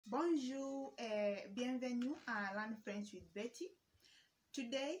Bonjour et bienvenue à Learn French with Betty.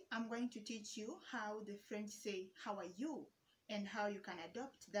 Today I'm going to teach you how the French say how are you and how you can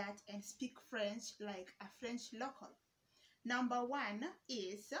adopt that and speak French like a French local. Number one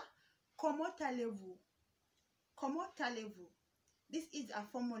is comment allez-vous? Comment allez-vous? This is a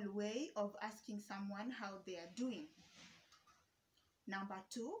formal way of asking someone how they are doing. Number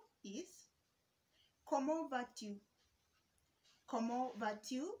two is comment vas-tu? Comment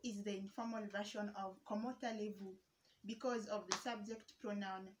vas-tu is the informal version of comment allez-vous because of the subject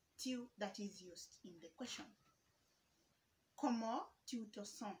pronoun tu that is used in the question. Comment tu te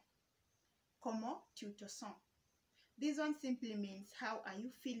sens? Comment tu te sens? This one simply means how are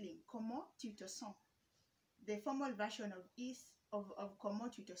you feeling? Comment tu te sens? The formal version of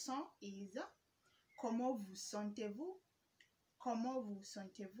comment tu te sens is comment vous sentez-vous? Comment vous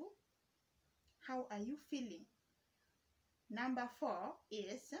sentez-vous? How are you feeling? Number four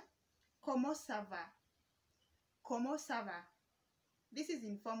is comment ça va? Comment ça va? This is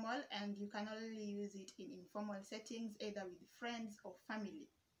informal and you can only use it in informal settings either with friends or family.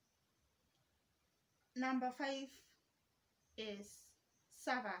 Number five is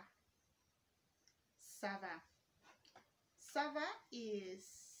ça va. Ça va. Ça va is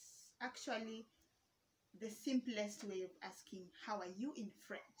actually the simplest way of asking how are you in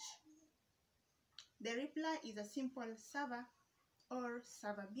French. The reply is a simple ça va or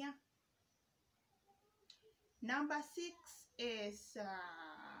ça va bien. Number six is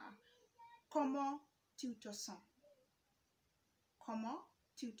comment tu te sens? Comment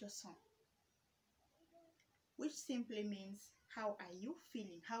tu te sens? Which simply means how are you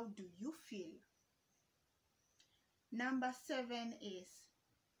feeling? How do you feel? Number seven is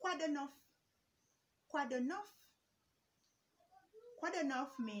quoi de neuf? Quoi de neuf? Quoi de neuf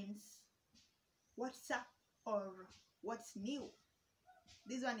means what's up or what's new.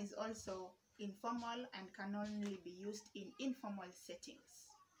 This one is also informal and can only be used in informal settings.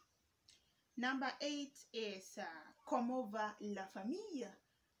 Number eight is comment va la famille?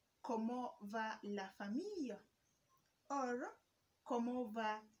 Comment va la famille? Or comment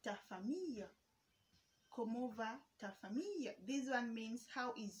va ta famille? Comment va ta famille? This one means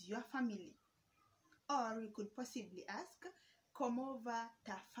how is your family? Or we could possibly ask comment va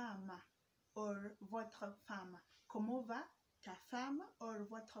ta femme? Or votre femme. Comment va ta femme or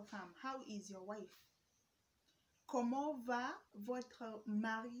votre femme? How is your wife? Comment va votre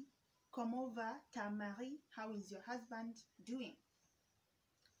mari? Comment va ta mari? How is your husband doing?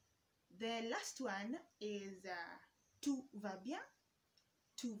 The last one is tout va bien.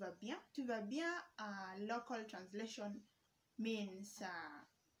 Tout va bien. Tout va bien, local translation means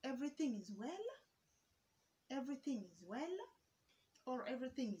everything is well. Everything is well. Or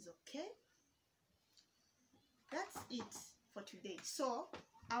everything is okay. That's it for today. So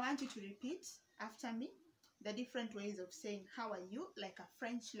I want you to repeat after me the different ways of saying how are you like a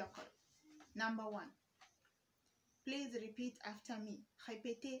French local. Number one, please repeat after me.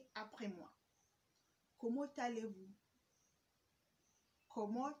 Répétez après moi. Comment allez-vous?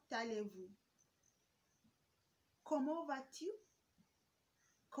 Comment allez-vous? Comment vas-tu?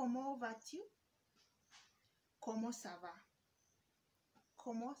 Comment vas-tu? Comment ça va?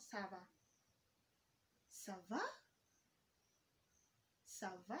 Comment ça va? Ça va?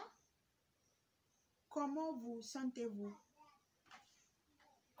 Ça va? Comment vous sentez-vous?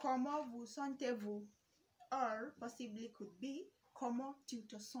 Comment vous sentez-vous? Or, possibly could be, comment tu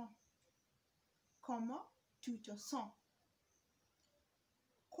te sens? Comment tu te sens?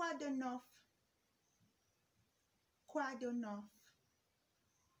 Quoi de neuf? Quoi de neuf?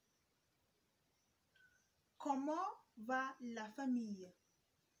 Comment va la famille?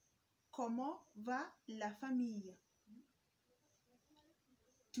 Comment va la famille?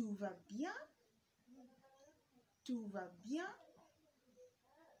 Tout va bien? Tout va bien?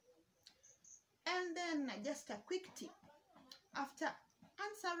 And then just a quick tip. After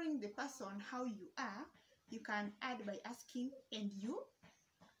answering the person how you are, you can add by asking and you,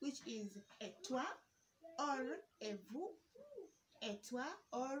 which is et toi or et vous. Et toi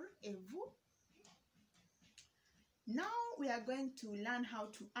or et vous. Now we are going to learn how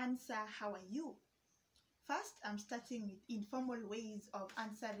to answer how are you. First, I'm starting with informal ways of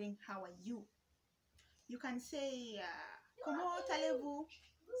answering how are you. You can say comment allez-vous?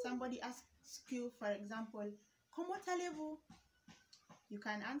 Somebody asks you, for example, comment allez-vous? You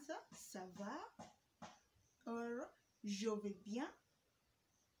can answer ça va or je vais bien.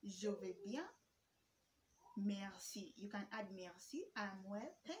 Je vais bien. Merci. You can add merci. I'm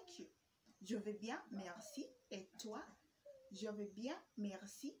well. Thank you. Je vais bien, merci. Et toi? Je vais bien,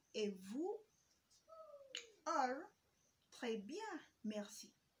 merci. Et vous? Or, très bien,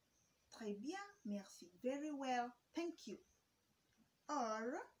 merci. très bien, merci. Very well, thank you. Or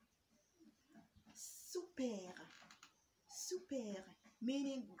super, super,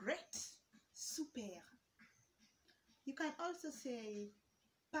 meaning great, super. You can also say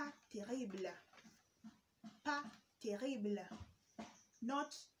pas terrible, pas terrible,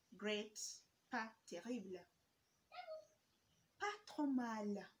 not great, pas terrible. Pas trop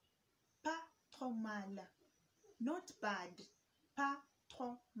mal, pas trop mal, not bad, pas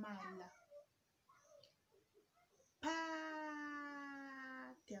trop mal. Pas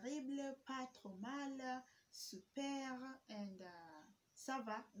terrible, pas trop mal, super, and ça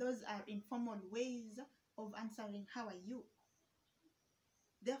va. Those are informal ways of answering how are you.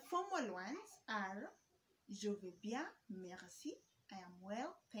 The formal ones are je vais bien, merci. I am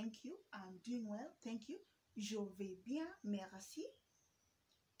well, thank you. I'm doing well, thank you. Je vais bien, merci.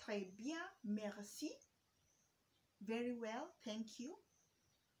 Très bien, merci. Very well, thank you.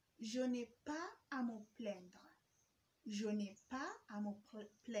 Je n'ai pas à me plaindre. Je n'ai pas à me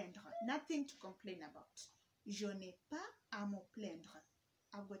plaindre. Nothing to complain about. Je n'ai pas à me plaindre.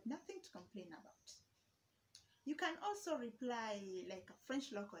 I've got nothing to complain about. You can also reply like a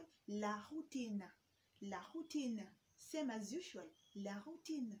French local. La routine. La routine. Same as usual. La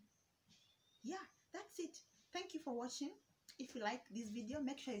routine. Yeah, that's it. Thank you for watching. If you like this video,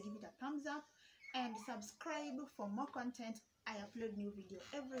 make sure you give it a thumbs up and subscribe for more content. I upload new video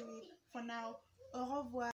every week. For now, au revoir.